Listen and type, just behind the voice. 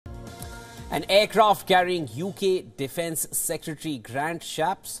An aircraft carrying UK Defence Secretary Grant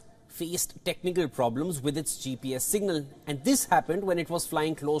Shapps faced technical problems with its GPS signal, and this happened when it was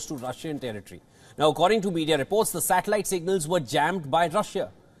flying close to Russian territory. Now, according to media reports, the satellite signals were jammed by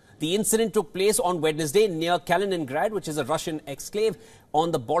Russia. The incident took place on Wednesday near Kaliningrad, which is a Russian exclave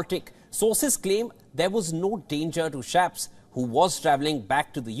on the Baltic. Sources claim there was no danger to Shapps, who was travelling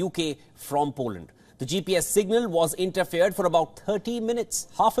back to the UK from Poland. The GPS signal was interfered for about 30 minutes,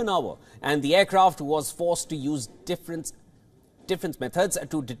 half an hour, and the aircraft was forced to use different methods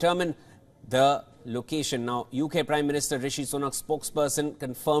to determine the location. Now, UK Prime Minister Rishi Sunak's spokesperson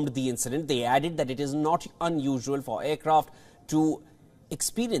confirmed the incident. They added that it is not unusual for aircraft to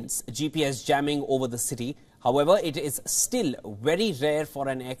experience GPS jamming over the city. However, it is still very rare for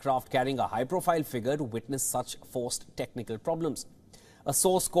an aircraft carrying a high-profile figure to witness such forced technical problems. A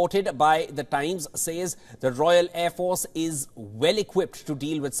source quoted by The Times says the Royal Air Force is well equipped to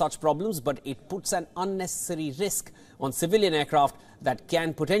deal with such problems, but it puts an unnecessary risk on civilian aircraft that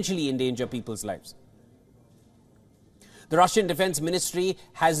can potentially endanger people's lives. The Russian Defense Ministry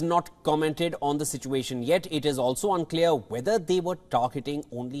has not commented on the situation yet. It is also unclear whether they were targeting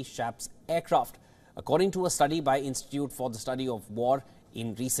only Shapps' aircraft. According to a study by Institute for the Study of War,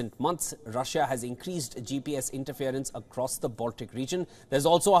 in recent months, Russia has increased GPS interference across the Baltic region. There's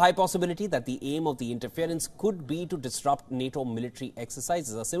also a high possibility that the aim of the interference could be to disrupt NATO military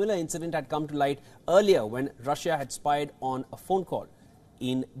exercises. A similar incident had come to light earlier when Russia had spied on a phone call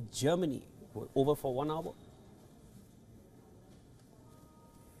in Germany over for 1 hour.